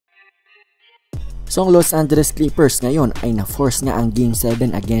So ang Los Angeles Clippers ngayon ay na-force nga ang Game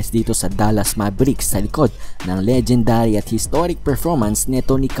 7 against dito sa Dallas Mavericks sa likod ng legendary at historic performance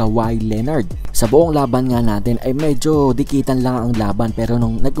neto ni Kawhi Leonard. Sa buong laban nga natin ay medyo dikitan lang ang laban, pero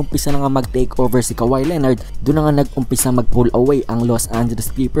nung nag-umpisa na nga mag-take over si Kawhi Leonard, doon na nga nag-umpisa mag-pull away ang Los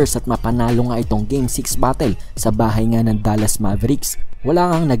Angeles Clippers at mapanalo nga itong Game 6 battle sa bahay nga ng Dallas Mavericks.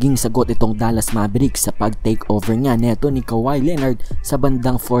 Wala kang naging sagot itong Dallas Mavericks sa pag-take over nga neto ni Kawhi Leonard sa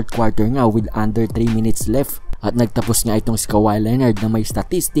bandang 4th quarter nga with under 3 minutes left. At nagtapos nga itong si Kawhi Leonard na may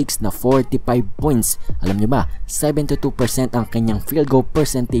statistics na 45 points. Alam nyo ba, 72% ang kanyang field goal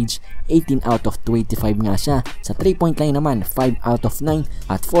percentage, 18 out of 25 nga siya. Sa 3-point line naman, 5 out of 9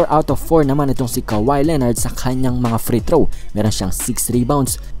 at 4 out of 4 naman itong si Kawhi Leonard sa kanyang mga free throw. Meron siyang 6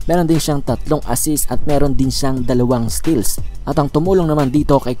 rebounds, meron din siyang 3 assists at meron din siyang 2 steals. At ang tumulong naman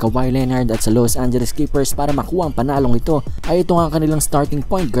dito kay Kawhi Leonard at sa Los Angeles Clippers para makuha ang panalong ito ay ito nga kanilang starting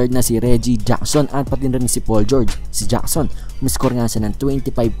point guard na si Reggie Jackson at pati rin si Paul George. Si Jackson, umiscore nga siya ng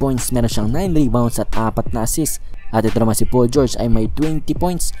 25 points, meron siyang 9 rebounds at 4 na assists. At ito naman si Paul George ay may 20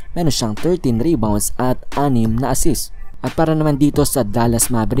 points, meron siyang 13 rebounds at 6 na assists. At para naman dito sa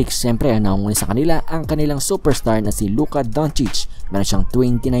Dallas Mavericks, syempre naunguna sa kanila ang kanilang superstar na si Luka Doncic. Meron siyang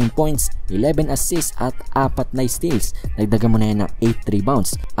 29 points, 11 assists at 4 na steals. Nagdagan mo na yan ng 8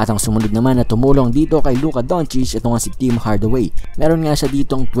 rebounds. At ang sumunod naman na tumulong dito kay Luka Doncic, ito nga si Tim Hardaway. Meron nga siya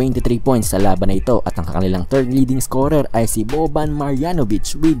ditong 23 points sa laban na ito. At ang kanilang third leading scorer ay si Boban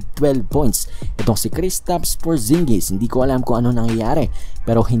Marjanovic with 12 points. Itong si Kristaps Porzingis, hindi ko alam kung ano nangyayari,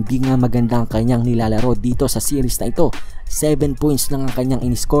 pero hindi nga maganda ang kanyang nilalaro dito sa series na ito. 7 points lang ang kanyang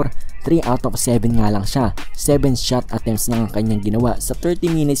in-score, 3 out of 7 nga lang siya. 7 shot attempts lang ang kanyang ginawa sa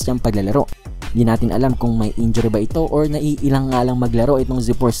 30 minutes niyang paglalaro. Hindi natin alam kung may injury ba ito or naiilang nga lang maglaro itong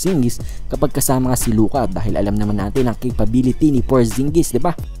si Porzingis kapag kasama nga si Luka, dahil alam naman natin ang capability ni Porzingis,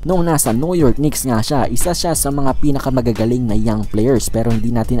 diba? Noong nasa New York Knicks nga siya, isa siya sa mga pinakamagagaling na young players, pero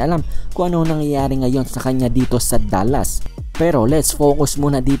hindi natin alam kung ano nangyayari ngayon sa kanya dito sa Dallas. Pero let's focus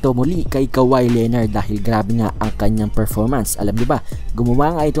muna dito muli kay Kawhi Leonard dahil grabe nga ang kanyang performance. Alam niyo ba,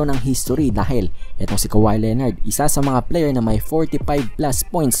 gumawa nga ito ng history dahil itong si Kawhi Leonard, isa sa mga player na may 45 plus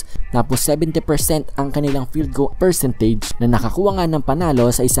points, tapos 70% ang kanilang field goal percentage na nakakuha nga ng panalo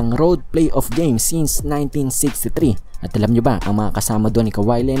sa isang road playoff game since 1963. At alam nyo ba, ang mga kasama doon ni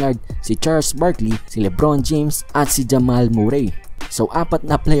Kawhi Leonard, si Charles Barkley, si LeBron James at si Jamal Murray. So 4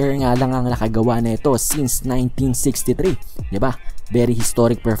 na player nga lang ang nakagawa na ito since 1963, diba? Very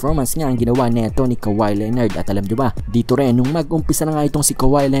historic performance nga ang ginawa neto ni Kawhi Leonard. At alam nyo ba, dito rin nung mag-umpisa na nga itong si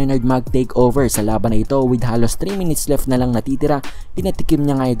Kawhi Leonard mag-take over sa laban na ito with halos 3 minutes left na lang natitira, pinatikim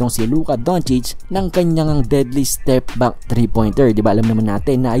niya nga itong si Luka Doncic ng kanyang deadly step back 3-pointer. Diba alam naman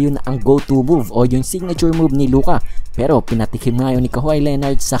natin na ayun ang go-to move o yung signature move ni Luka, pero pinatikim nga yun ni Kawhi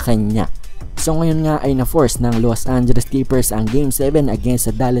Leonard sa kanya. So ngayon nga ay na-force ng Los Angeles Clippers ang Game 7 against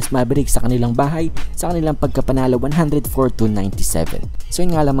sa Dallas Mavericks sa kanilang bahay sa kanilang pagkapanalo 104-97. So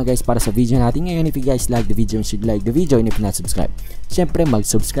yun nga lamang guys para sa video natin ngayon. If you guys like the video, you should like the video, and if not subscribe, syempre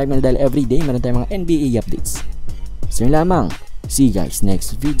mag-subscribe na dahil everyday meron tayong mga NBA updates. So yun lamang, see you guys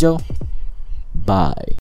next video, bye!